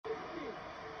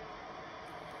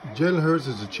Jalen Hurts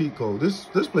is a cheat code. This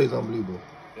play is unbelievable.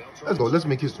 Let's go. Let's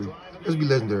make history. Let's be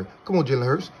legendary. Come on, Jalen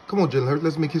Hurts. Come on, Jalen Hurts.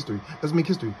 Let's make history. Let's make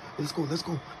history. Let's go. Let's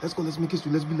go. Let's go. Let's make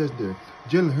history. Let's be legendary.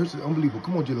 Jalen Hurts is unbelievable.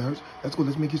 Come on, Jalen Hurts. Let's go.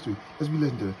 Let's make history. Let's be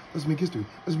legendary. Let's make history.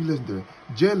 Let's be legendary.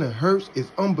 Jalen Hurts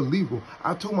is unbelievable.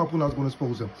 I told my opponent I was going to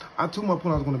expose him. I told my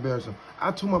opponent I was going to embarrass him.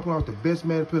 I told my opponent I was the best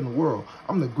Madden player in the world.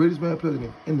 I'm the greatest Madden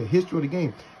player in the history of the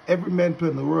game. Every Madden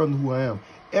player in the world knew who I am.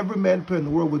 Every Madden player in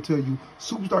the world will tell you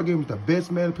Superstar Game is the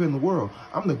best Madden player in the world.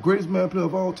 I'm the greatest Madden player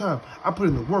of all time. I put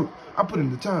in the work. I put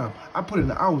in the time. I put in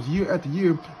the hours year after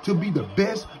year to be the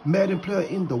best Madden player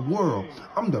in the world.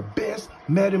 I'm the best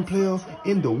Madden player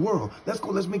in the world. Let's go.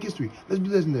 Let's make history. Let's be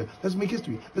legendary. Let's make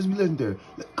history. Let's be legendary.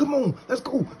 Come on. Let's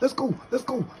go. Let's go. Let's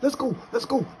go. Let's go. Let's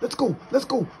go. Let's go.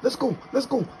 Let's go. Let's go.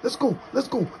 Let's go. Let's go. Let's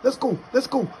go. Let's go. Let's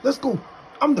go. Let's go.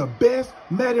 I'm the best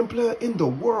Madden player in the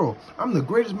world. I'm the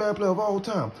greatest Madden player of all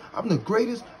time. I'm the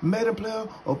greatest Madden player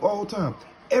of all time.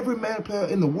 Every Madden player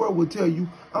in the world will tell you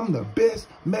I'm the best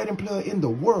Madden player in the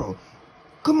world.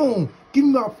 Come on, give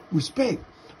me my respect.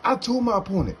 I told my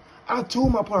opponent I was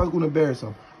going to embarrass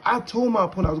him. I told my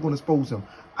opponent I was going to expose him.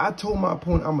 I told my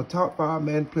opponent I'm a top 5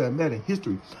 Madden player in Madden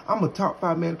history. I'm a top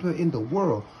 5 Madden player in the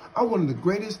world. I'm one of the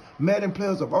greatest Madden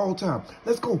players of all time.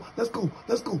 Let's go. Let's go.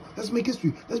 Let's go. Let's make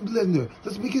history. Let's be legendary.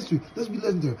 Let's make history. Let's be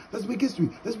legendary. Let's make history.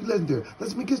 Let's be legendary.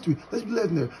 Let's make history. Let's be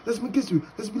legendary. Let's make history.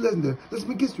 Let's be legendary. Let's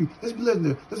make history. Let's be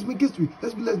legendary. Let's make history. Let's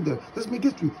be legendary. Let's make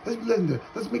history. Let's be legendary.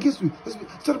 Let's make history. Let's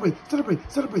celebrate.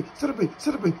 Celebrate. Celebrate. Celebrate.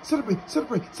 Celebrate. Celebrate.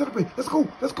 Celebrate. Celebrate. Let's go.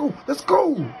 Let's go. Let's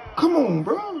go. Come on,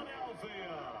 bro.